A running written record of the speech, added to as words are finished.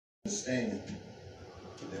Understand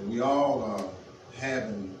that we all are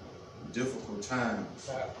having difficult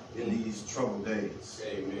times in these troubled days.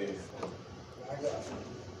 Amen.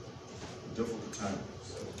 Difficult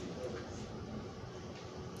times.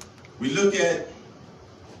 We look at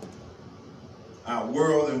our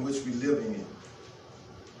world in which we're living in,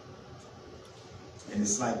 and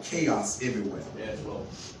it's like chaos everywhere. Yes, Lord.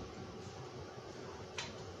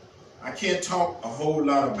 I can't talk a whole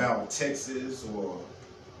lot about Texas or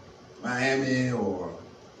Miami or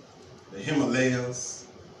the Himalayas.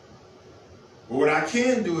 But what I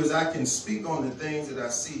can do is I can speak on the things that I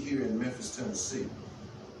see here in Memphis, Tennessee.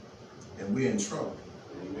 And we're in trouble.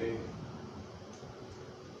 Amen.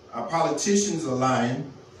 Our politicians are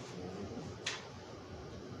lying.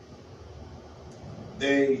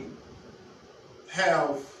 They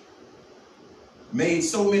have made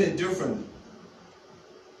so many different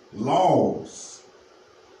laws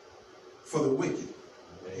for the wicked.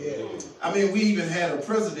 Yeah. I mean, we even had a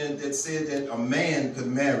president that said that a man could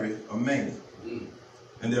marry a man,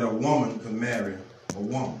 and that a woman could marry a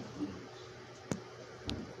woman.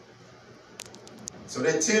 So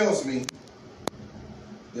that tells me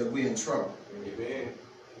that we're in trouble. Amen.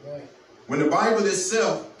 When the Bible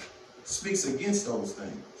itself speaks against those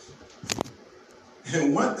things.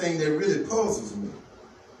 And one thing that really puzzles me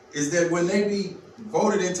is that when they be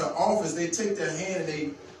voted into office, they take their hand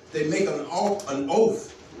and they make an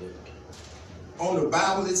oath on the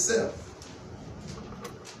Bible itself.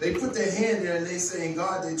 They put their hand there and they say in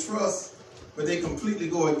God they trust, but they completely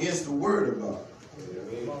go against the word of God.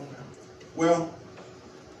 Well,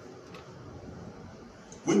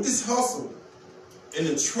 with this hustle and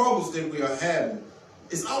the troubles that we are having,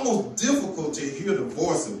 it's almost difficult to hear the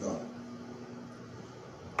voice of God.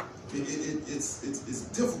 It's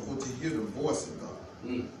difficult to hear the voice of God.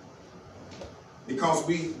 Because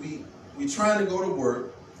we trying to go to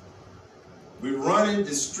work. We're running,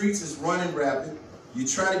 the streets is running rapid. You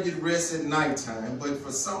try to get rest at nighttime, but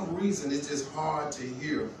for some reason it's just hard to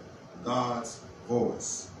hear God's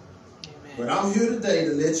voice. Amen. But I'm here today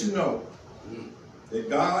to let you know that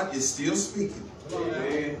God is still speaking.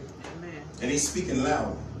 Amen. And he's speaking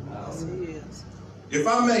loudly. Yes. If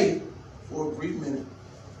I may, for a brief minute,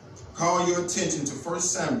 call your attention to 1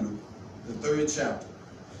 Samuel, the 3rd chapter.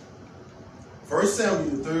 1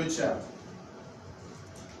 Samuel, the 3rd chapter.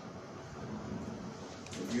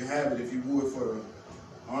 If you have it, if you would, for the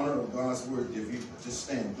honor of God's word, if you just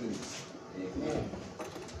stand, please. Amen.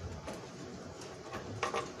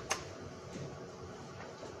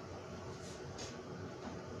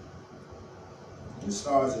 It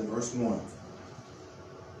starts at verse 1.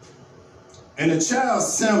 And the child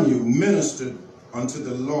Samuel ministered unto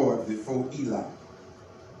the Lord before Eli.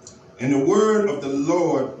 And the word of the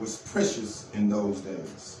Lord was precious in those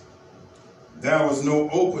days. There was no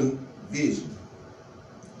open vision.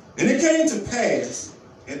 And it came to pass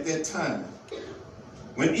at that time,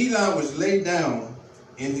 when Eli was laid down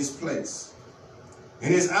in his place,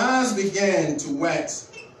 and his eyes began to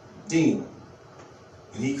wax dim,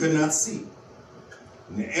 and he could not see.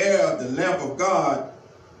 And the air of the lamp of God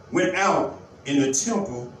went out in the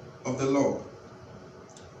temple of the Lord,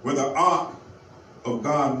 where the ark of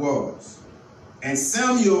God was. And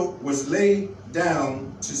Samuel was laid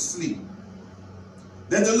down to sleep.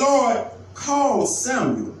 That the Lord called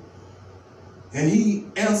Samuel, and he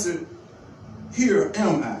answered, Here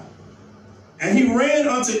am I. And he ran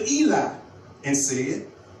unto Eli and said,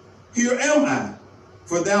 Here am I,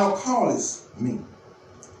 for thou callest me.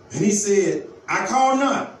 And he said, I call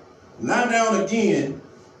not, lie down again.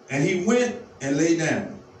 And he went and lay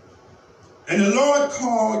down. And the Lord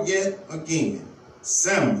called yet again,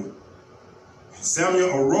 Samuel. And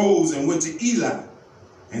Samuel arose and went to Eli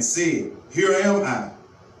and said, Here am I,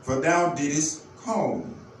 for thou didst call me.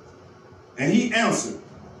 And he answered,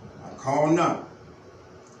 I call not.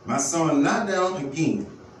 My son, lie down again.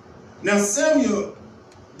 Now Samuel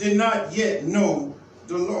did not yet know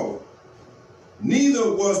the Lord,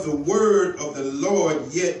 neither was the word of the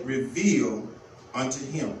Lord yet revealed unto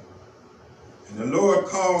him. And the Lord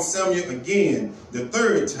called Samuel again the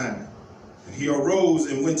 3rd time. And he arose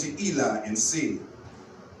and went to Eli and said,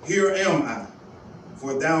 Here am I,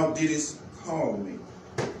 for thou didst call me.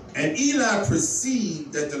 And Eli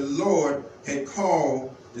perceived that the Lord had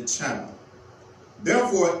called the child.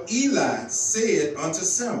 Therefore Eli said unto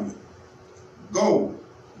Samuel, Go,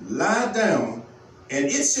 lie down, and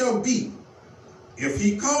it shall be, if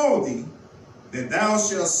he call thee, that thou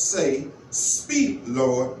shalt say, Speak,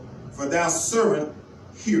 Lord, for thy servant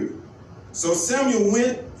heareth. So Samuel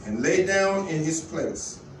went and lay down in his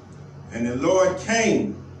place. And the Lord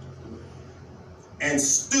came and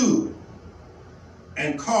stood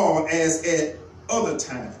and called as at other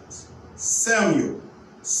times, Samuel,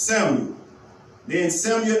 Samuel. Then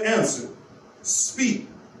Samuel answered, speak,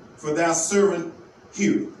 for thy servant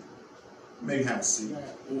heareth. May have a seat.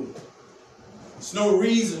 There's no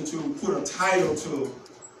reason to put a title to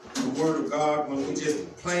the word of God when we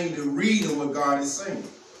just plainly reading what God is saying.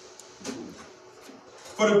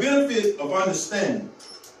 For the benefit of understanding,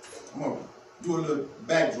 I'm going to do a little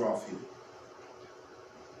backdrop here.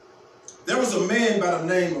 There was a man by the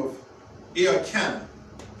name of Elkanah.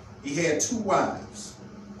 He had 2 wives,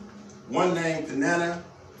 one named Peninnah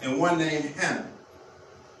and one named Hannah.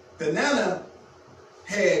 Peninnah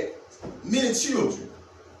had many children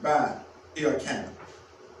by Elkanah,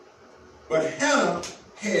 but Hannah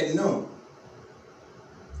had none.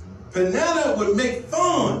 Peninnah would make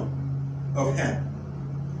fun of Hannah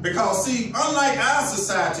because, see, unlike our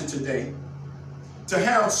society today, to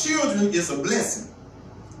have children is a blessing.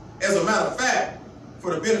 As a matter of fact,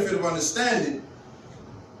 for the benefit of understanding,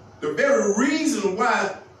 the very reason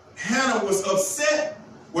why Hannah was upset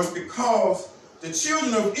was because the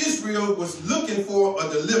children of Israel was looking for a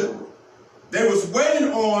deliverer. They was waiting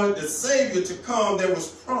on the Savior to come that was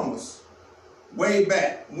promised way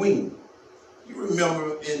back when. You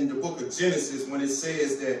remember in the book of Genesis when it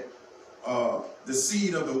says that the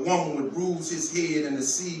seed of the woman would bruise his head and the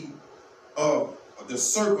seed of the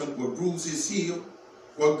serpent would bruise his heel.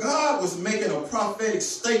 Well, God was making a prophetic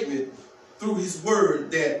statement through his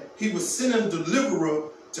word that he was sending a deliverer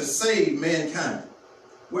to save mankind.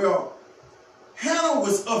 Well, Hannah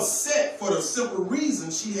was upset for the simple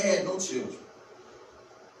reason she had no children.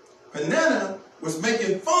 Peninnah was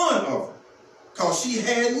making fun of her because she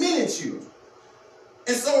had many children.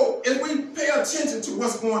 And so if we pay attention to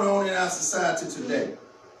what's going on in our society today,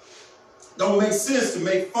 don't make sense to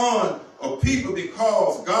make fun of people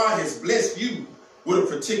because God has blessed you with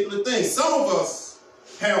a particular thing. Some of us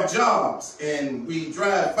have jobs and we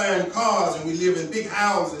drive fine cars and we live in big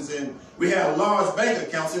houses and we have large bank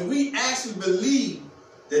accounts and we actually believe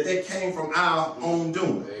that they came from our own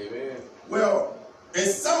doing. Amen. Well, and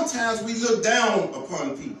sometimes we look down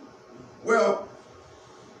upon people. Well,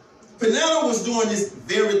 Peninnah was doing this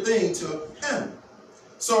very thing to Hannah.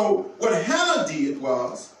 So what Hannah did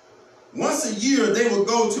was, once a year they would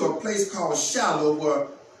go to a place called Shiloh where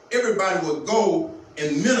everybody would go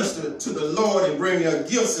and minister to the Lord and bring their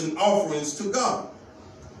gifts and offerings to God.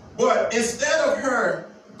 But instead of her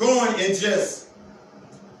going and just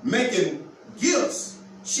making gifts,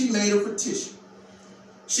 she made a petition.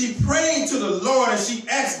 She prayed to the Lord and she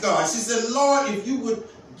asked God. She said, Lord, if you would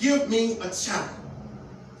give me a child,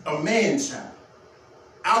 a man child,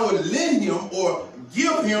 I would lend him or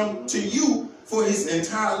give him to you for his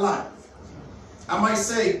entire life. I might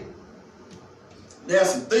say there are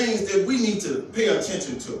some things that we need to pay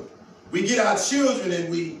attention to. We get our children and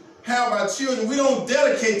we have our children. We don't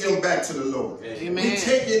dedicate them back to the Lord. Amen. We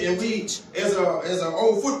take it and we, as an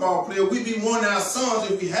old football player, we be wanting our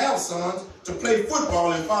sons, if we have sons, to play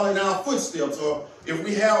football and follow in our footsteps. Or if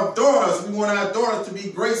we have daughters, we want our daughters to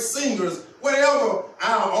be great singers, whatever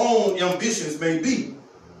our own ambitions may be.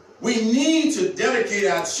 We need to dedicate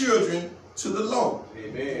our children to the Lord.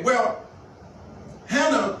 Amen. Well,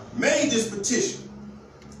 Hannah made this petition,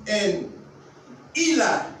 and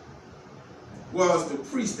Eli was the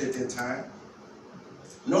priest at that time,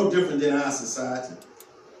 no different than our society.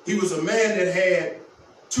 He was a man that had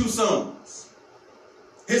 2 sons.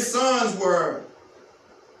 His sons were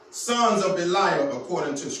sons of Belial,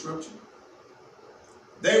 according to Scripture.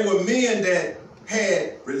 They were men that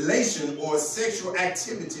had relation or sexual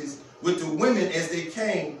activities with the women as they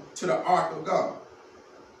came to the ark of God.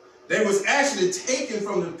 They was actually taken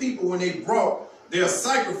from the people when they brought their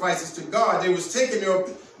sacrifices to God. They was taking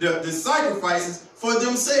the sacrifices for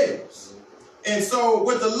themselves. And so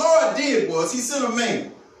what the Lord did was he sent a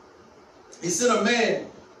man. He sent a man.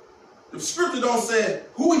 The Scripture don't say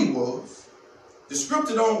who he was. The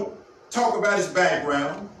Scripture don't talk about his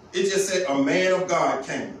background. It just said a man of God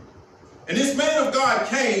came. And this man of God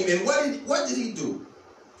came, and what did he do?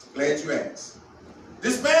 Glad you asked.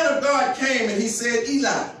 This man of God came and he said,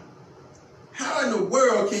 Eli, how in the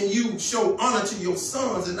world can you show honor to your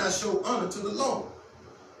sons and not show honor to the Lord?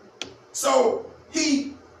 So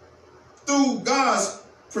he, through God's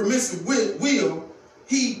permissive will,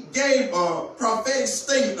 he gave a prophetic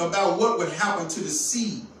statement about what would happen to the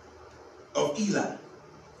seed of Eli.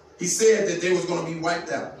 He said that they was going to be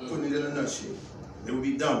wiped out, putting it in a nutshell. They would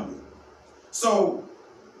be done with. So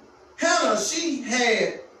Hannah, she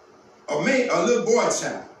had a little boy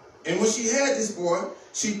child. And when she had this boy,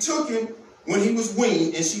 she took him when he was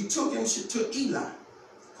weaned, and she took him to Eli,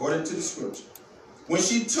 according to the Scripture. When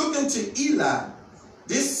she took him to Eli,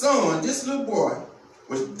 this son, this little boy,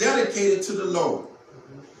 was dedicated to the Lord.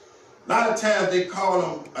 A lot of times they call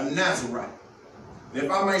him a Nazarite. And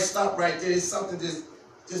if I might stop right there, it's something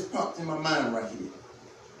just popped in my mind right here.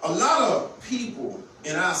 A lot of people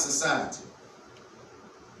in our society,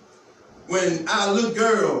 when our little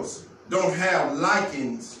girls don't have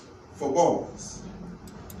likings for boys,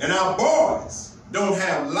 and our boys don't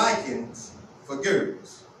have likings for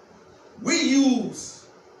girls, we use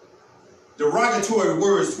derogatory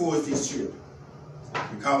words towards these children.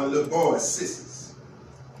 We call the little boys sissies.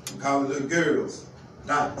 We call the little girls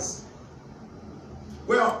dykes.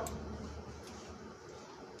 Well,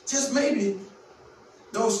 just maybe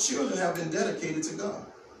those children have been dedicated to God.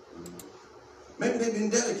 Maybe they've been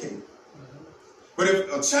dedicated. But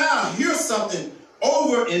if a child hears something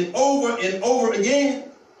over and over and over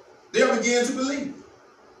again, they'll begin to believe it.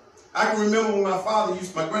 I can remember when my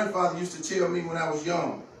grandfather used to tell me when I was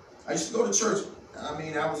young. I used to go to church. I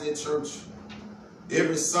mean, I was in church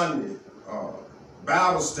every Sunday,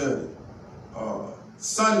 Bible study,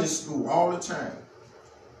 Sunday school, all the time.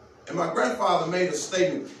 And my grandfather made a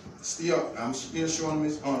statement. I'm still showing him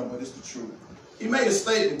his honor, but it's the truth. He made a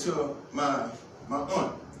statement to my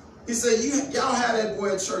aunt. He said, y'all have that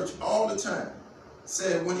boy at church all the time.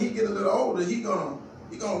 Said when he get a little older, he gonna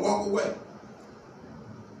walk away.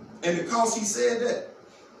 And because he said that,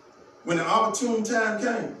 when the opportune time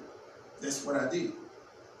came, that's what I did.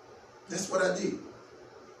 That's what I did.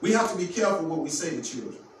 We have to be careful what we say to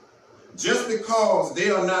children. Just because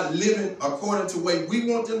they are not living according to the way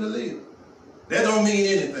we want them to live, that don't mean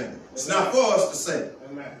anything. It's not for us to say.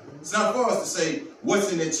 It's not for us to say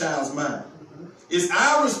what's in that child's mind. It's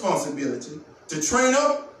our responsibility to train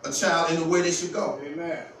up a child in the way they should go.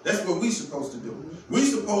 Amen. That's what we're supposed to do. We're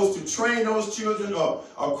supposed to train those children up.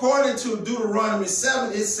 According to Deuteronomy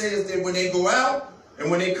 7, it says that when they go out and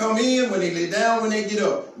when they come in, when they lay down, when they get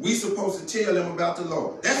up, we're supposed to tell them about the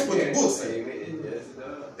Lord. That's what the book says.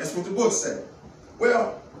 That's what the book says.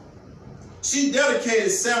 Well, she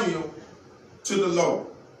dedicated Samuel to the Lord.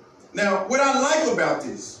 Now, what I like about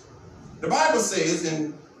this, the Bible says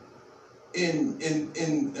in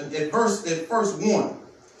verse 1,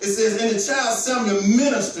 it says, and the child Samuel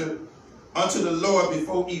ministered unto the Lord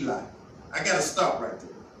before Eli. I got to stop right there.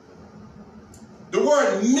 The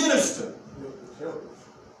word minister,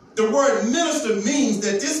 means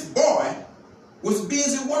that this boy was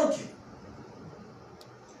busy working.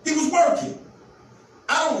 He was working.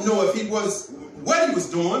 I don't know what he was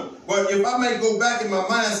doing, but if I may go back in my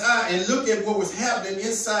mind's eye and look at what was happening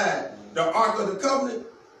inside the Ark of the Covenant,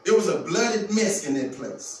 it was a bloody mess in that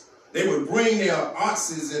place. They would bring their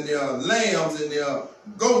oxes and their lambs and their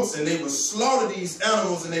goats, and they would slaughter these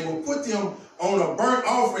animals, and they would put them on a burnt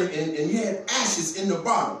offering, and you had ashes in the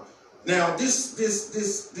bottom. Now, this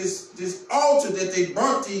altar that they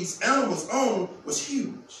burnt these animals on was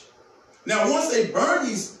huge. Now, once they burned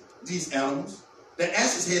these animals, the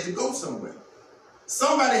ashes had to go somewhere.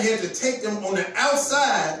 Somebody had to take them on the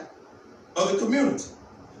outside of the community.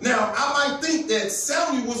 Now, I might think that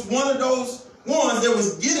Samuel was one of those ones that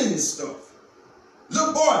was getting this stuff.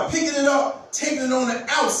 Little boy, picking it up, taking it on the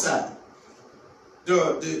outside.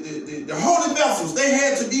 The holy vessels, they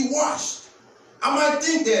had to be washed. I might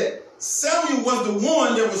think that Samuel was the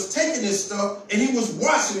one that was taking this stuff and he was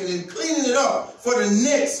washing it and cleaning it up for the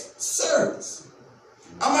next service.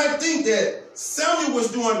 I might think that Samuel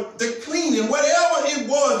was doing the cleaning. Whatever it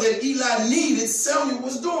was that Eli needed, Samuel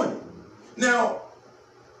was doing it. Now,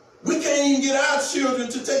 we can't even get our children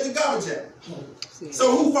to take the garbage out.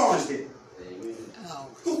 So whose fault is that?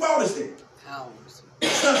 Whose fault is that?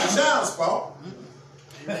 It's not the child's fault.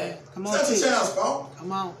 Come on, it's not the child's fault.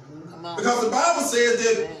 Come on. Because the Bible says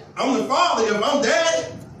that I'm the father. If I'm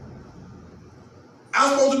daddy,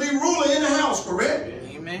 I'm supposed to be ruler in the house, correct?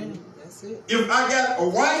 Amen. That's it. If I got a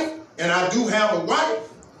wife, and I do have a wife,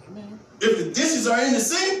 amen, if the dishes are in the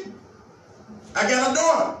sink, I got a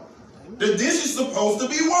daughter. Amen. The dish is supposed to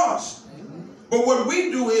be washed. Amen. But what we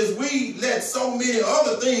do is we let so many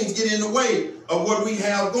other things get in the way of what we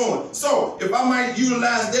have going. So if I might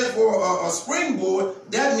utilize that for a springboard,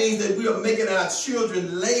 that means that we are making our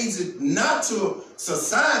children lazy, not to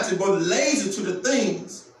society, but lazy to the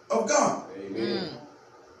things of God. Amen.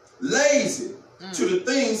 Lazy to the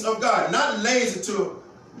things of God. Not lazy to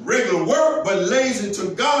regular work, but lazy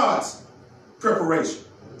to God's preparation.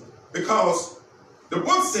 Because the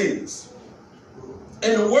book says,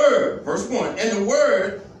 and the word, verse 1, and the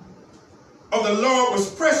word of the Lord was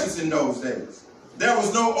precious in those days. There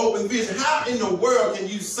was no open vision. How in the world can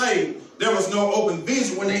you say there was no open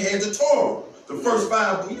vision when they had the Torah? The first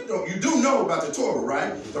 5, you do know about the Torah,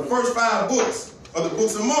 right? The first 5 books are the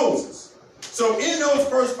books of Moses. So in those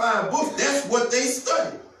first 5 books, that's what they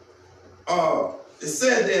studied. It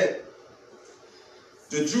said that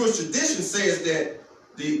the Jewish tradition says that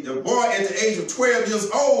the boy at the age of 12 years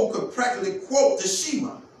old could practically quote the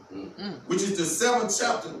Shema, which is the 7th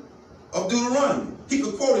chapter of Deuteronomy. He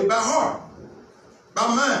could quote it by heart, by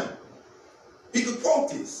mind. He could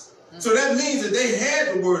quote this. So that means that they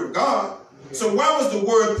had the word of God. So why was the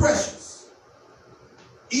word precious?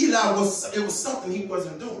 Eli it was something he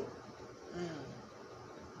wasn't doing.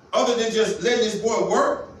 Other than just letting this boy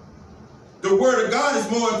work, the word of God is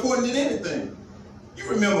more important than anything. You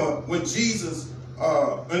remember when Jesus,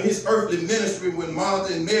 in his earthly ministry, when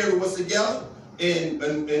Martha and Mary was together,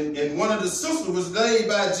 and one of the sisters was laid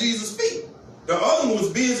by Jesus' feet. The other one was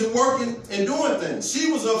busy working and doing things.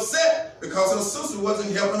 She was upset because her sister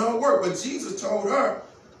wasn't helping her work. But Jesus told her,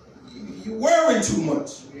 you worrying too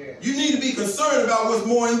much. Yeah. You need to be concerned about what's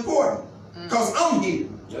more important. Because I'm here.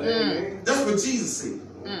 That's what Jesus said.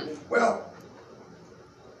 Well,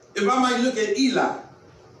 if I might look at Eli,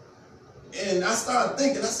 and I started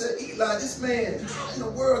thinking, I said, Eli, this man, how in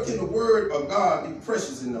the world can the word of God be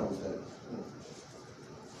precious in those days?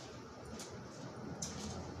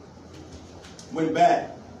 Went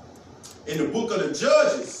back. In the book of the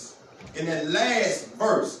Judges, in that last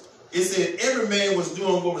verse, it said every man was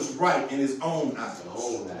doing what was right in his own eyes.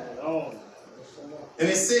 And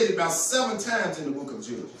it said it about 7 times in the book of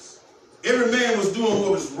Judges. Every man was doing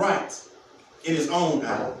what was right in his own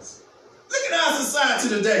eyes. Look at our society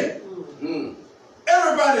today.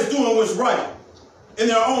 Everybody's doing what's right in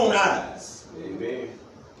their own eyes. Amen.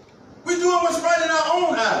 We're doing what's right in our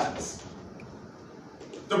own eyes.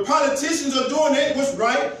 The politicians are doing what's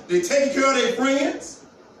right. They're taking care of their friends.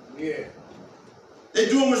 Yeah. They're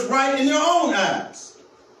doing what's right in their own eyes.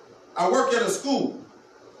 I work at a school.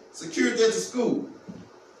 Security at the school.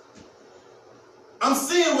 I'm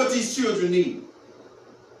seeing what these children need.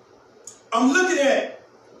 I'm looking at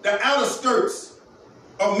the outer skirts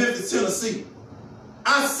of Memphis, Tennessee.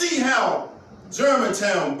 I see how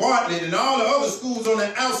Germantown, Bartlett, and all the other schools on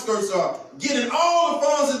the outskirts are getting all the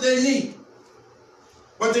funds that they need.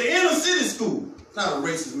 But the inner city school, not a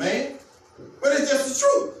racist man, but it's just the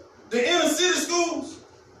truth. The inner city schools,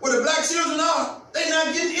 where the black children are, they're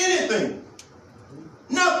not getting anything.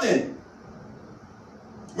 Nothing.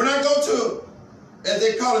 When I go to, as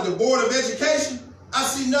they call it, the Board of Education, I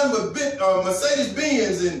see nothing but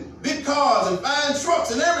Mercedes-Benz and big cars and fine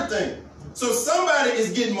trucks and everything. So somebody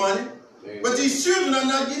is getting money, but these children are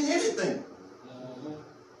not getting anything.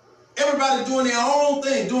 Everybody doing their own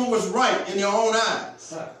thing, doing what's right in their own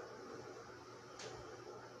eyes.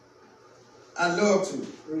 I love to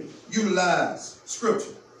utilize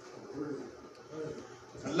scripture.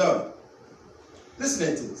 I love it.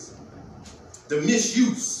 Listen to this. The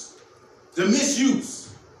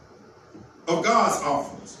misuse of God's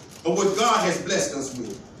offerings, of what God has blessed us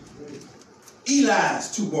with.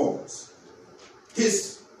 Eli's 2 boys.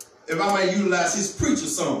 His, if I may utilize his preacher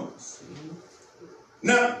sons.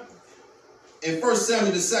 Now, in 1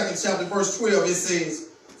 Samuel, the 2nd chapter, verse 12, it says,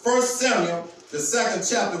 1 Samuel, the 2nd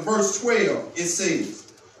chapter, verse 12, it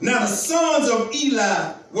says, now the sons of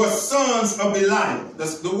Eli were sons of Belial.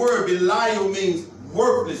 The word Belial means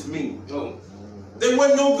worthless mean. They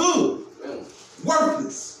weren't no good.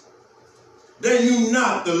 Worthless. They knew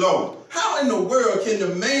not the Lord. How in the world can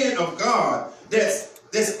the man of God that's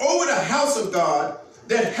over the house of God,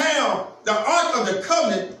 that have the Ark of the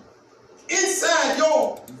Covenant inside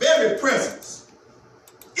your very presence?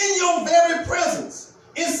 In your very presence.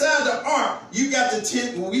 Inside the Ark, you got the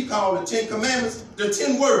 10, what we call the 10 Commandments, the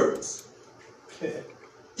 10 words.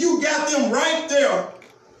 You got them right there,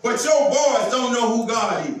 but your boys don't know who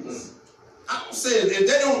God is. I'm saying if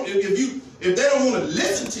they don't want to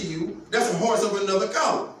listen to you, that's a horse of another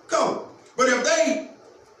color. But if they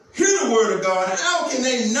hear the word of God, how can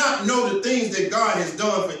they not know the things that God has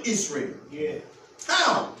done for Israel? Yeah.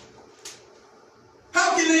 How?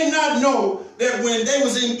 How can they not know that when they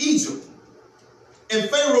was in Egypt and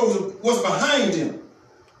Pharaoh was behind them,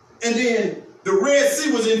 and then the Red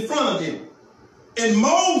Sea was in front of them, and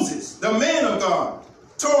Moses, the man of God,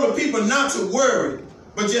 told the people not to worry,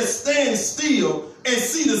 but just stand still and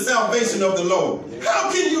see the salvation of the Lord? Amen. How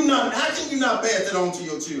can you not pass it on to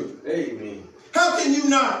your children? Amen. How can you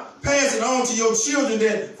not pass it on to your children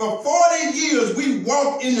that for 40 years we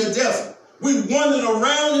walked in the desert? We wandered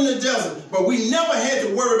around in the desert, but we never had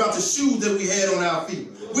to worry about the shoes that we had on our feet.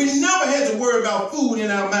 We never had to worry about food in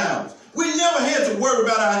our mouths. We never had to worry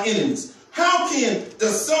about our enemies. How can the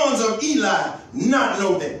sons of Eli not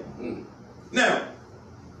know that? Now,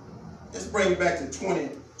 let's bring it back to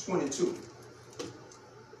 2022.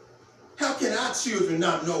 How can our children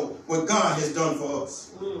not know what God has done for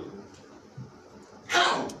us?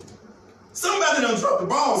 How? Somebody done dropped the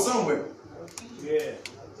ball somewhere. Yeah.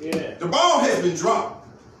 Yeah. The ball has been dropped.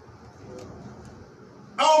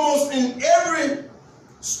 Almost in every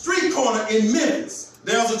street corner in Memphis,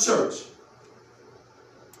 there's a church.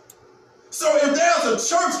 So if there's a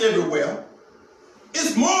church everywhere,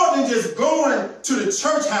 it's more than just going to the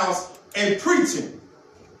church house and preaching.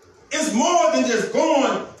 It's more than just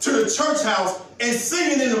going to the church house and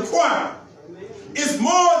singing in the choir. It's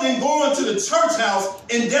more than going to the church house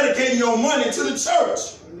and dedicating your money to the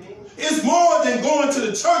church. It's more than going to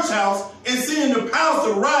the church house and seeing the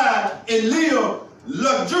pastor ride and live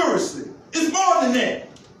luxuriously. It's more than that.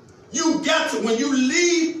 You got to, when you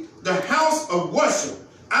leave the house of worship,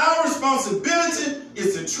 our responsibility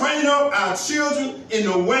is to train up our children in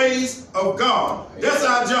the ways of God. That's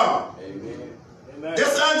our job. Amen.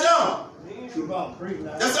 That's our job.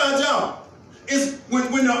 That's our job. It's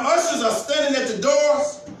when the ushers are standing at the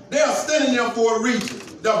doors, they are standing there for a reason.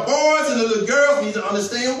 The boys and the little girls need to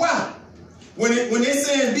understand why. When they're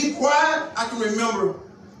saying be quiet, I can remember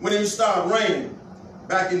when it started raining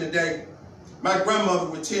back in the day. My grandmother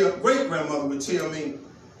would tell, great-grandmother would tell me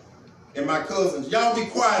and my cousins, y'all be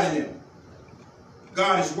quiet in there.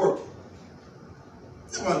 God is working.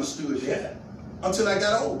 Never understood that until I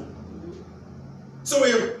got older. So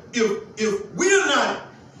if we're not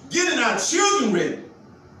getting our children ready,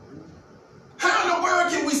 how in the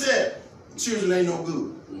world can we say children ain't no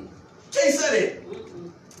good? Can't say that.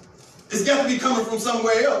 It's got to be coming from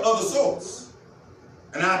somewhere else, other source.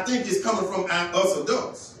 And I think it's coming from us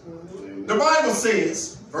adults. The Bible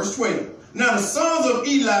says, verse 12, now the sons of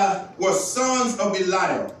Eli were sons of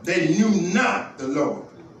Belial. They knew not the Lord.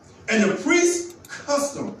 And the priest's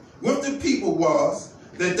custom with the people was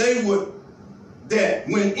that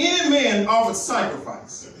when any man offered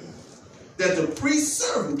sacrifice, that the priest's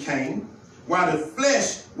servant came while the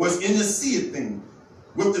flesh was in the seared thing,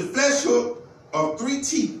 with the flesh hook of 3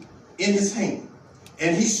 teeth in his hand.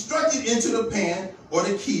 And he struck it into the pan or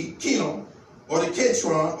the kiln or the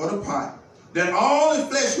ketron or the pot, that all the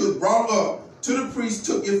flesh was brought up to the priest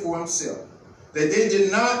took it for himself.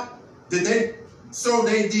 So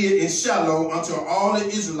they did in Shiloh unto all the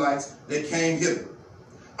Israelites that came hither.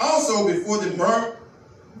 Also before they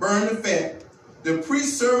burned the fat, the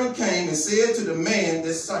priest's servant came and said to the man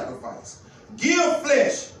that sacrificed, give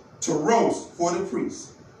flesh to roast for the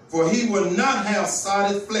priest, for he will not have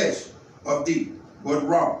solid flesh of thee, but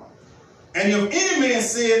raw. And if any man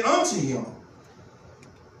said unto him,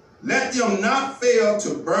 let them not fail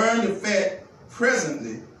to burn the fat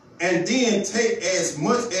presently, and then take as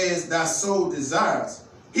much as thy soul desires,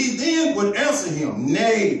 he then would answer him,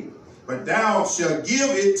 nay, but thou shalt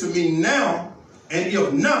give it to me now, and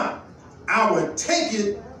if not, I will take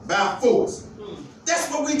it by force. That's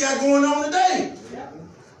what we got going on today.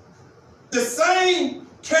 The same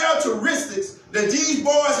characteristics that these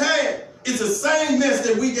boys had is the same mess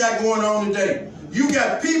that we got going on today. You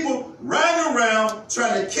got people riding around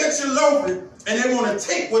trying to catch you loafing, and they want to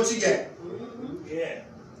take what you got. Yeah.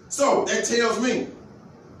 So that tells me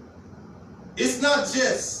it's not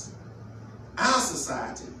just our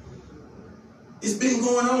society. It's been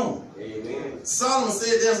going on. Amen. Solomon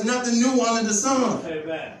said there's nothing new under the sun.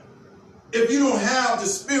 Amen. If you don't have the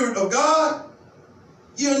Spirit of God,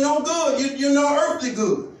 you're no good. You're no earthly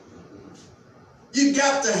good. You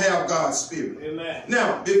got to have God's Spirit. Amen.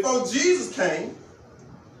 Now, before Jesus came,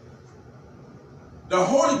 the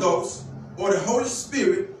Holy Ghost or the Holy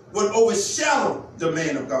Spirit would overshadow the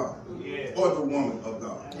man of God or the woman of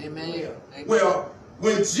God. Amen. Well,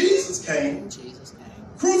 when Jesus came,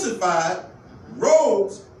 crucified,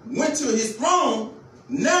 rose, went to his throne,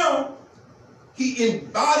 now he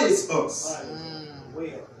embodies us.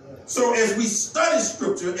 So as we study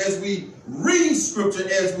Scripture, as we read Scripture,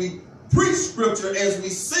 as we preach Scripture, as we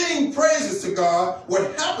sing praises to God,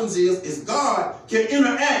 what happens is God can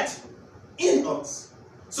interact in us.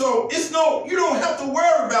 So you don't have to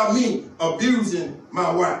worry about me abusing my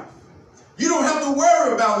wife. You don't have to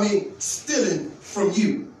worry about me stealing from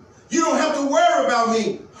you. You don't have to worry about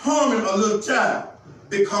me harming a little child,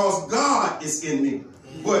 because God is in me.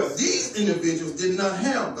 But these individuals did not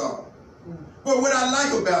have God. But what I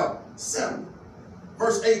like about Samuel,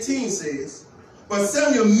 verse 18 says, but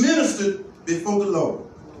Samuel ministered before the Lord.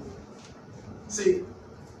 See,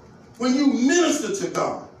 when you minister to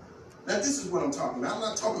God, now this is what I'm talking about. I'm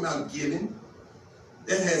not talking about giving.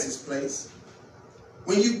 That has its place.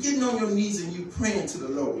 When you're getting on your knees and you praying to the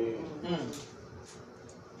Lord,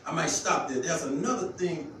 I might stop there. There's another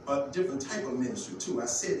thing, a different type of ministry too. I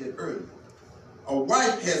said that earlier. A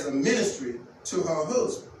wife has a ministry to her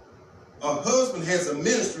husband. a husband has a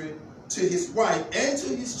ministry to his wife and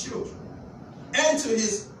to his children and to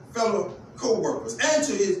his fellow co-workers and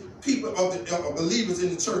to his people of the believers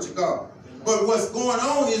in the church of God. But what's going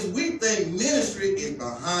on is we think ministry is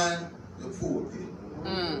behind the pulpit.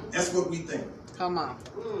 That's what we think. Come on.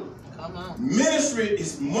 Come on. Ministry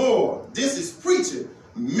is more. This is preaching.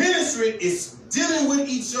 Ministry is dealing with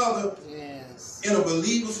each other in a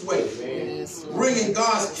believer's way. Yes, bringing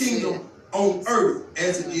God's kingdom on earth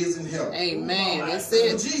as it is in heaven. Amen. That's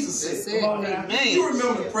it. That's what Jesus said. That's it. Amen. You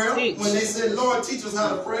remember the prayer when they said, Lord, teach us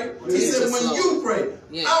how to pray? He said, when you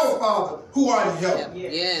pray, our Father who art in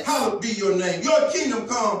heaven, hallowed be your name. Your kingdom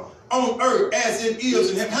come on earth as it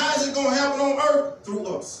is in heaven. How is it going to happen on earth? Through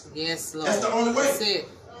us. Yes, Lord. That's the only way. That's it.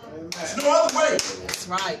 There's no other way. That's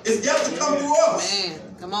right. It's got to come through us. Man,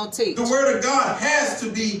 come on, teach. The word of God has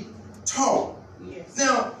to be taught. Yes.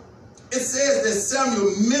 Now, it says that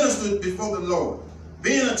Samuel ministered before the Lord,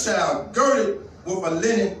 being a child girded with a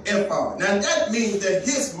linen ephod. Now, that means that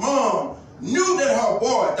his mom knew that her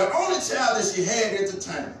boy, the only child that she had at the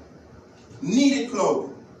time, needed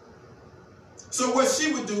clothing. So what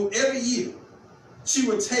she would do every year, she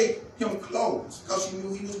would take him clothes because she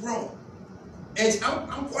knew he was grown. And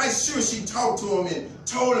I'm quite sure she talked to him and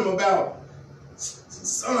told him about,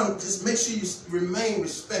 son, just make sure you remain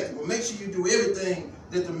respectable. Make sure you do everything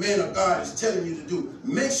that the man of God is telling you to do.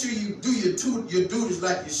 Make sure you do your duties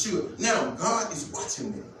like you should. Now, God is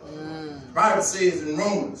watching it. The Bible says in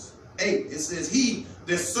Romans 8, it says, he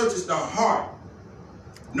that searches the heart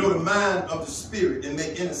know the mind of the Spirit and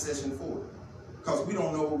make intercession for it. Because we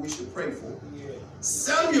don't know what we should pray for. Yeah.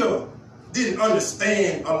 Samuel didn't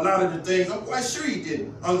understand a lot of the things. I'm quite sure he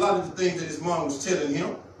didn't. A lot of the things that his mom was telling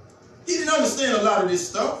him. He didn't understand a lot of this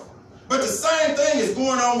stuff. But the same thing is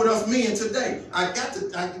going on with us men today.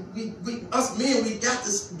 Us men, we got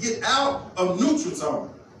to get out of neutral zone.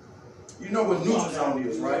 You know what neutral zone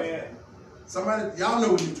is, right? Yeah. Somebody, y'all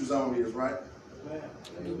know what neutral zone is, right? Yeah.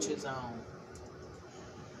 Neutral zone.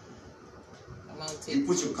 Come on, you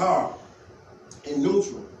put your car in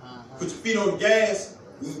neutral. Put your feet on the gas,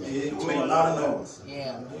 it will make a lot of noise.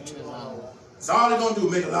 Yeah, neutral zone. That's all it's going to do,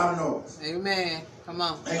 make a lot of noise. Amen. Come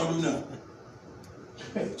on. Ain't going to do nothing.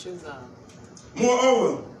 Neutral zone.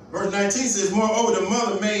 Moreover, verse 19 says, moreover, the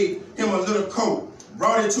mother made him a little coat,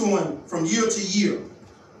 brought it to him from year to year.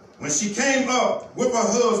 When she came up with her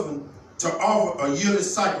husband to offer a yearly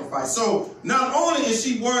sacrifice. So not only is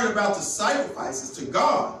she worried about the sacrifices to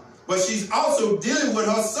God, but she's also dealing with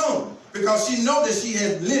her son, because she knows that she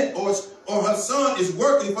has lent or her son is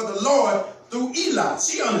working for the Lord through Eli.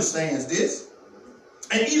 She understands this.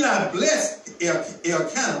 And Eli blessed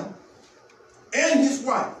Elkanah and his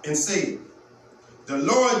wife and said, the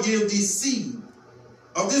Lord give thee seed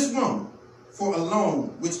of this woman for a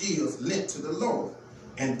loan which is lent to the Lord.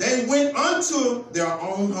 And they went unto their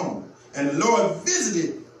own home. And the Lord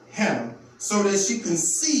visited Hannah so that she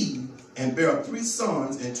conceived and bare 3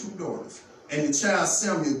 sons and 2 daughters. And the child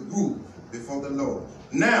Samuel grew before the Lord.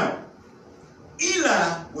 Now,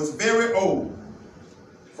 Eli was very old.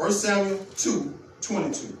 1 Samuel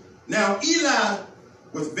 2:22. Now, Eli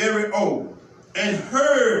was very old and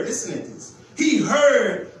heard, listen to this, he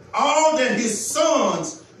heard all that his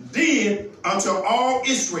sons did unto all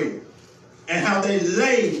Israel, and how they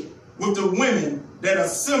lay with the women that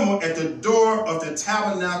assembled at the door of the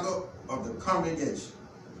tabernacle of the congregation.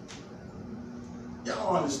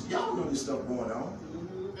 Y'all know this stuff going on.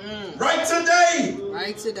 Right today.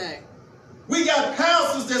 Right today. We got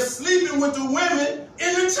pastors that's sleeping with the women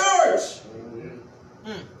in the church.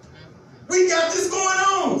 We got this going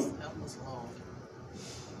on.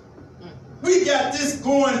 We got this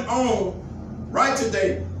going on right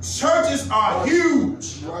today. Churches are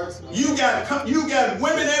huge. You got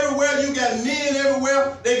women everywhere. You got men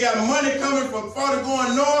everywhere. They got money coming from farther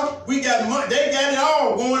going north. We got money. They got it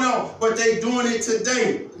all going on, but they doing it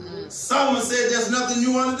today. Solomon said there's nothing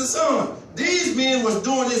new under the sun. These men was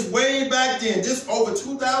doing this way back then, just over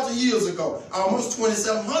 2,000 years ago, almost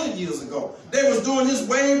 2,700 years ago. They was doing this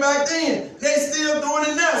way back then. They still doing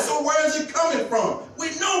it now. So where is it coming from?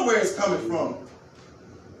 We know where it's coming from.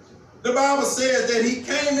 The Bible says that he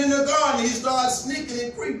came in the garden, he started sneaking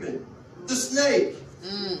and creeping. The snake.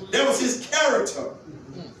 That was his character.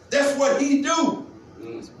 That's what he do.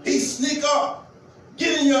 He sneak up,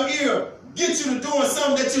 get in your ear, get you to doing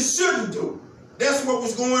something that you shouldn't do. That's what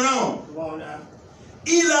was going on.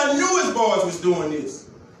 Eli knew his boys was doing this.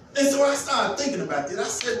 And so I started thinking about this. I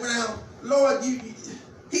said, well, Lord,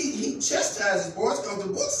 he chastised his boys because the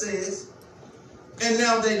book says, and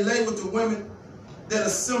now they lay with the women that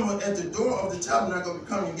assembled at the door of the tabernacle of the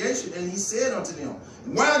congregation. And he said unto them,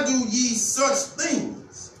 why do ye such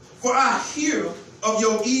things? For I hear of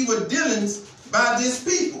your evil dealings by this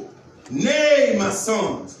people. Nay, my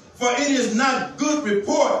sons, for it is not good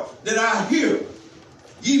report that I hear.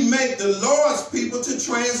 Ye make the Lord's people to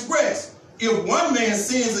transgress. If one man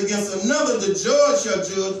sins against another, the judge shall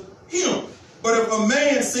judge him. But if a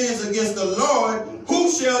man sins against the Lord,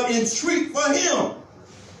 who shall entreat for him?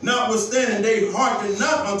 Notwithstanding, they hearken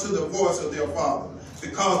not unto the voice of their father,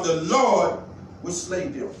 because the Lord will slay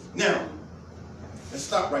them. Now, let's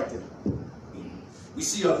stop right there. We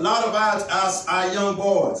see a lot of our young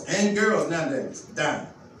boys and girls nowadays dying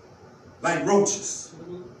like roaches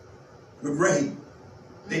with rain.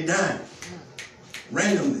 They dying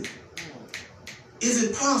randomly. Is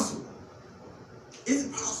it possible? Is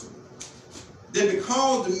it possible that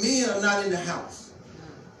because the men are not in the house,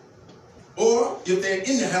 or if they're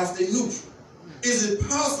in the house, they're neutral? Is it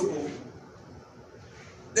possible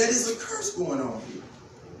that it's a curse going on here?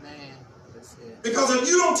 Man, that's it. Because if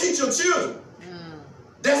you don't teach your children,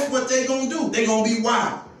 that's what they're going to do. They're going to be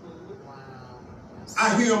wild. Wow.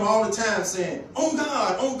 I hear them all the time saying, oh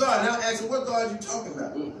God, oh God. Now I ask them, what God are you talking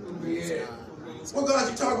about? Yeah. What God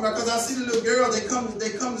are you talking about? Because I see the little girls, they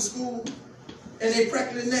come to school and they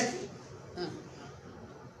practically naked.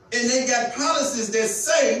 And they got policies that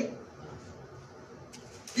say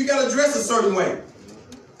you got to dress a certain way.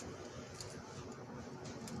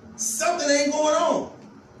 Something ain't going on.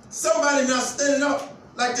 Somebody not standing up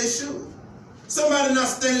like they should. Somebody not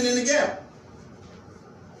standing in the gap.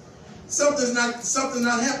 Something's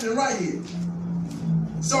not happening right here.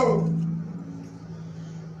 So,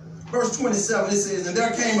 verse 27, it says, and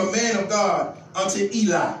there came a man of God unto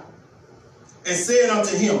Eli, and said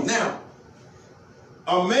unto him, now,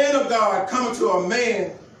 a man of God coming to a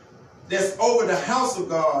man that's over the house of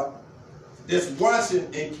God, that's watching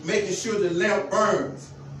and making sure the lamp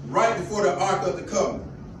burns right before the Ark of the Covenant.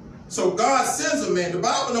 So God sends a man. The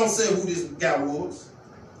Bible don't say who this guy was.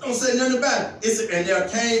 Don't say nothing about it. And there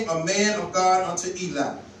came a man of God unto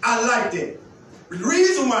Eli. I like that. The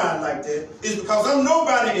reason why I like that is because I'm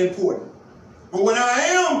nobody important. But what I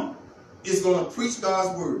am is going to preach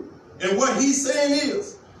God's word. And what he's saying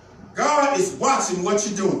is, God is watching what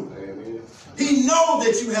you're doing. Amen. He knows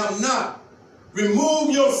that you have not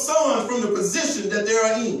removed your sons from the position that they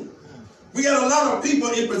are in. We got a lot of people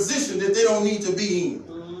in position that they don't need to be in.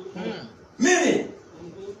 Many.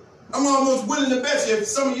 I'm almost willing to bet you if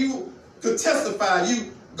some of you could testify,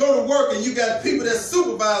 you go to work and you got people that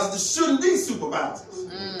supervise that shouldn't be supervisors.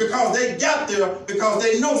 Because they got there because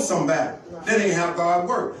they know somebody. That ain't how God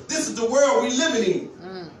works. This is the world we living in.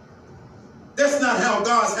 That's not how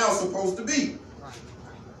God's house is supposed to be.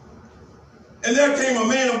 And there came a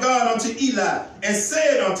man of God unto Eli and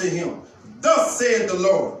said unto him, thus saith the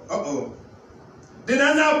Lord, did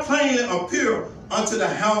I not plainly appear unto the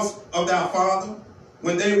house of thy father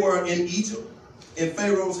when they were in Egypt, in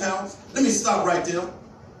Pharaoh's house? Let me stop right there.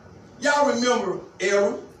 Y'all remember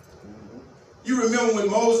Aaron? You remember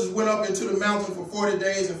when Moses went up into the mountain for 40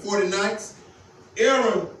 days and 40 nights?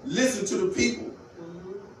 Aaron listened to the people,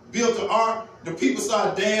 built the ark. The people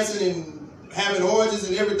started dancing and having orgies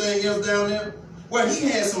and everything else down there. Well, he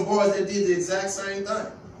had some boys that did the exact same thing.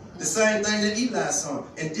 The same thing that Eli's son.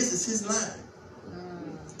 And this is his line.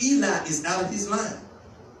 Eli is out of his line.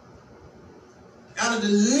 Out of the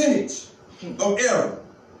lineage of Aaron.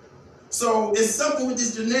 So it's something with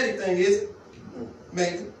this genetic thing, is it?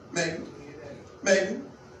 Maybe.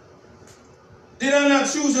 Did I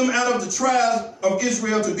not choose him out of the tribes of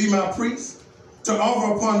Israel to be my priest, to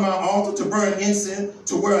offer upon my altar, to burn incense,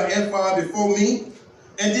 to wear an ephod before me?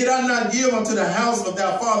 And did I not give unto the house of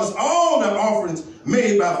thy fathers all the offerings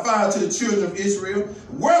made by fire to the children of Israel?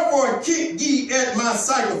 Wherefore keep ye at my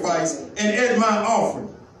sacrifice and at my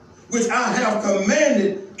offering, which I have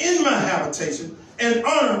commanded in my habitation, and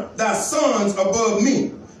honor thy sons above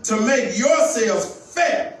me, to make yourselves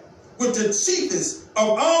fat with the chiefest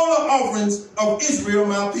of all the offerings of Israel,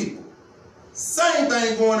 my people. Same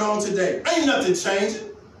thing going on today. Ain't nothing changing.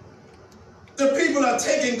 The people are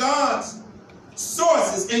taking God's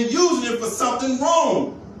sources and using it for something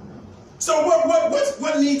wrong. So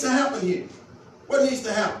what needs to happen here? What needs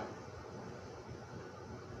to happen?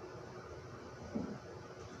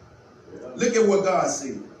 Look at what God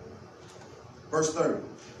said. Verse 30.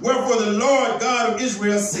 Wherefore the Lord God of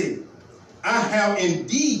Israel said, I have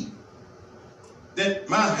indeed that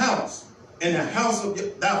my house and the house of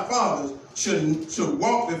thy fathers should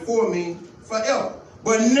walk before me forever.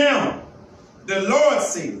 But now the Lord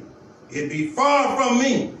said, it be far from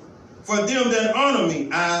me. For them that honor me,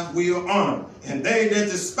 I will honor. And they that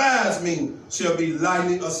despise me shall be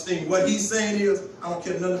lightly esteemed. What he's saying is, I don't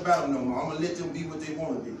care nothing about them no more. I'm going to let them be what they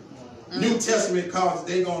want to be. New Testament calls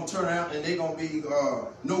they gonna turn out and they gonna be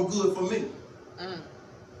no good for me.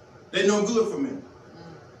 They no good for me.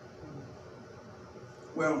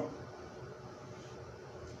 Well,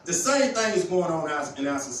 the same thing is going on in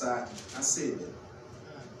our society. I said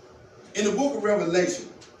that. In the book of Revelation,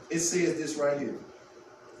 it says this right here.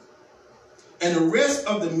 And the rest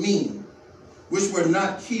of the men which were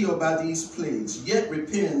not killed by these plagues, yet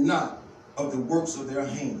repented not of the works of their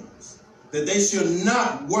hands, that they should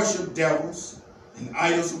not worship devils and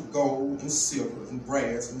idols of gold and silver and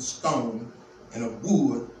brass and stone and of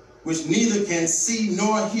wood, which neither can see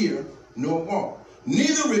nor hear nor walk.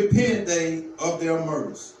 Neither repent they of their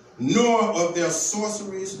murders, nor of their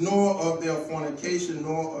sorceries, nor of their fornication,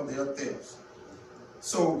 nor of their thefts.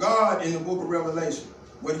 So God, in the book of Revelation,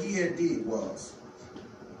 what he had did was,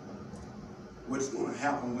 what's going to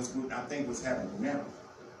happen, I think what's happening now,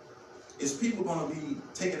 is people going to be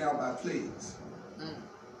taken out by plagues.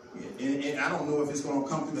 Yeah, and I don't know if it's going to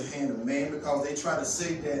come through the hand of man, because they try to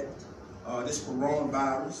say that this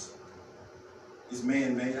coronavirus is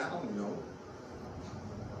man-made. I don't know.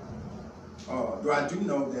 Though I do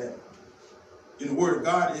know that in the Word of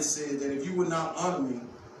God it says that if you would not honor me,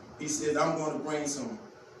 he said, I'm going to bring some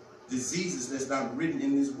diseases that's not written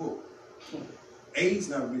in this book. AIDS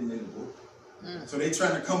not written in the book. So they're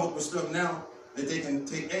trying to come up with stuff now that they can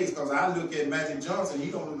take AIDS. Because I look at Magic Johnson,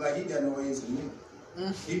 he don't look like he got no AIDS in me.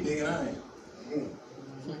 He big and I ain't.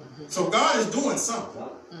 So God is doing something.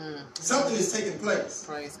 Something is taking place.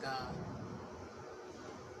 Praise God.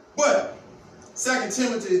 But 2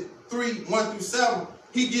 Timothy 3:1-7,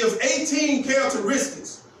 he gives 18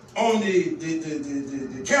 characteristics on the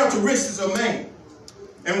characteristics of man.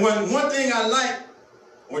 And one thing I like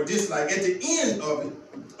or dislike, at the end of it,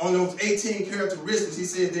 on those 18 characteristics, he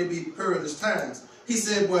said there'd be perilous times. He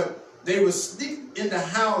said, but they would sleep in the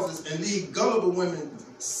houses and leave gullible women,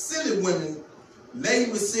 silly women,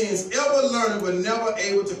 laden with sins, ever learning but never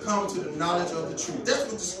able to come to the knowledge of the truth.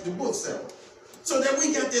 That's what the book said. So that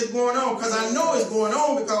we got this going on, because I know it's going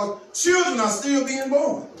on because children are still being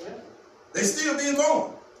born. They're still being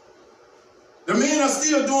born. The men are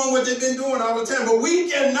still doing what they've been doing all the time. But we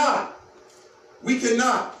cannot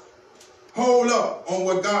hold up on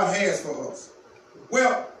what God has for us.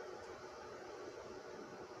 Well,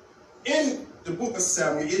 in the book of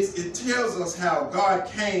Samuel, it tells us how God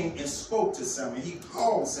came and spoke to Samuel. He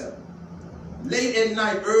called Samuel late at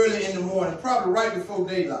night, early in the morning, probably right before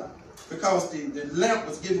daylight, because the lamp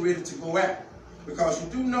was getting ready to go out. Because you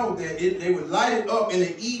do know that they would light it up in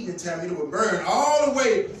the evening time, and it would burn all the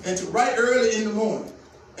way into right early in the morning.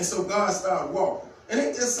 And so God started walking. And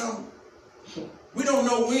ain't that something? We don't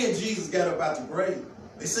know when Jesus got up out the grave.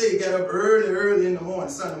 They say he got up early in the morning,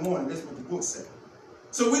 Sunday morning. That's what the book said.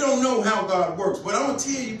 So we don't know how God works. But I'm going to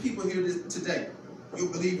tell you people here today, you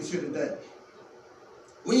believers here today,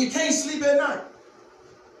 when you can't sleep at night,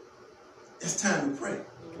 it's time to pray.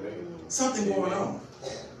 Something going on.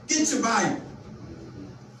 Get your Bible.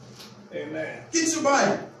 Amen. Get your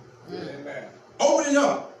Bible. Amen. Open it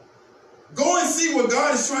up. Go and see what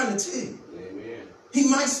God is trying to tell you. Amen. He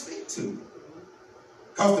might speak to you.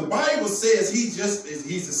 Because the Bible says he's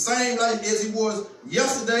the same like as he was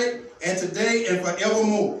yesterday and today and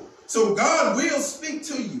forevermore. So God will speak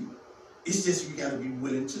to you. It's just you got to be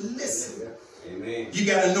willing to listen. Amen. You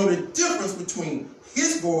got to know the difference between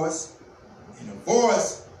his voice and the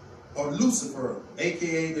voice of Lucifer,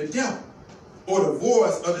 a.k.a. the devil, or the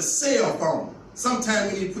voice of the cell phone.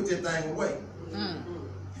 Sometimes we need to put that thing away.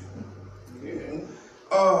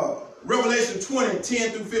 Revelation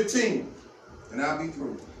 20:10-15. And I'll be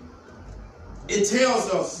through. It tells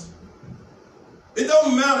us, it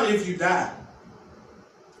don't matter if you die.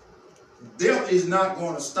 Death is not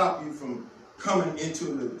going to stop you from coming into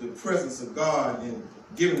the presence of God and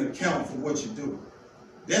giving an account for what you do.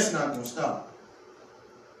 That's not going to stop.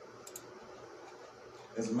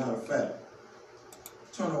 As a matter of fact,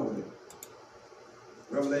 turn over there.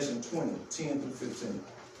 Revelation 20:10-15. And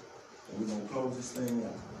we're going to close this thing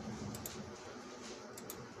out.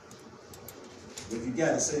 If you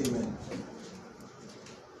got it, say amen.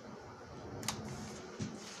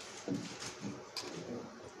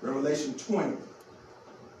 Revelation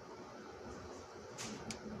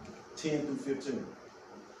 20:10-15.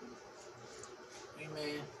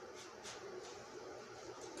 Amen.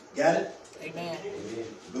 Got it? Amen.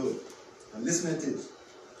 Good. Now listen to this.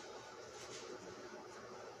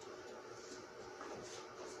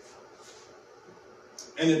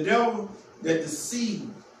 And the devil that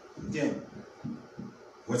deceived them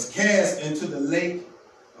was cast into the lake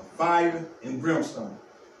of fire and brimstone,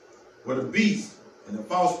 where the beast and the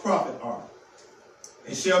false prophet are,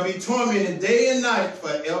 and shall be tormented day and night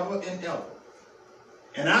forever and ever.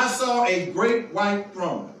 And I saw a great white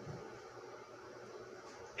throne,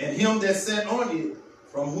 and him that sat on it,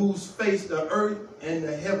 from whose face the earth and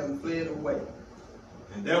the heaven fled away.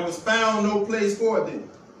 And there was found no place for them.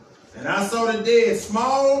 And I saw the dead,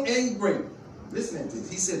 small and great. Listen to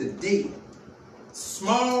this. He said the dead,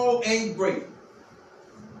 small and great.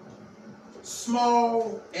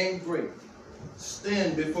 Small and great,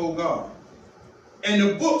 stand before God. And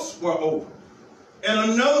the books were opened.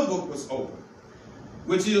 And another book was opened,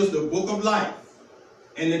 which is the book of life.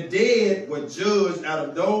 And the dead were judged out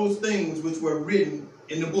of those things which were written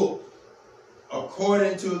in the book,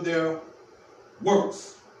 according to their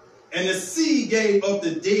works. And the sea gave up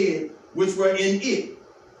the dead which were in it,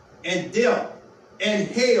 and death and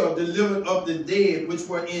hell delivered up the dead which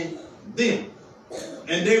were in them.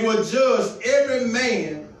 And they were judged every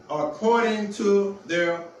man according to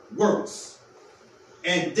their works.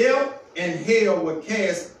 And death and hell were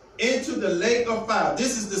cast into the lake of fire.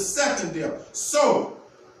 This is the second death. So,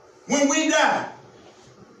 when we die,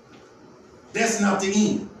 that's not the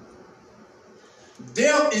end.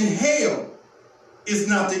 Death and hell is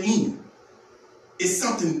not the end. It's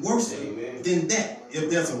something worse than that. If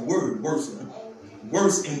there's a word, worse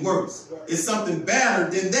and worse. It's something better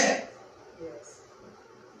than that.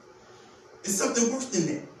 It's something worse than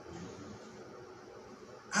that.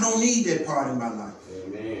 I don't need that part in my life.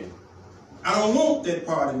 Amen. I don't want that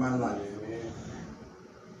part in my life. Amen.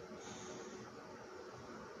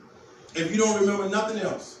 If you don't remember nothing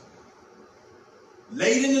else,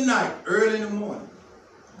 late in the night, early in the morning,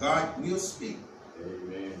 God will speak.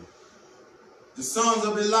 Amen. The sons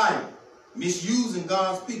of Eli misusing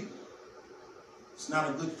God's people. It's not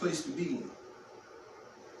a good place to be in.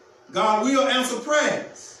 God will answer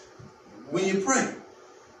prayers when you pray.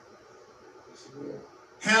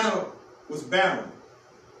 Hannah was barren,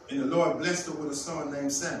 and the Lord blessed her with a son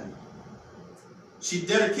named Samuel. She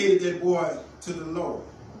dedicated that boy to the Lord.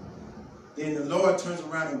 Then the Lord turns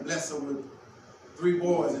around and blesses her with 3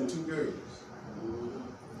 boys and 2 girls.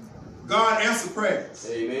 God answered prayers.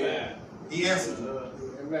 Amen. He answered them.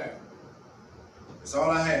 Amen. That's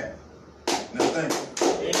all I have. Now thank you.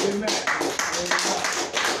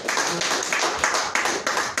 Amen.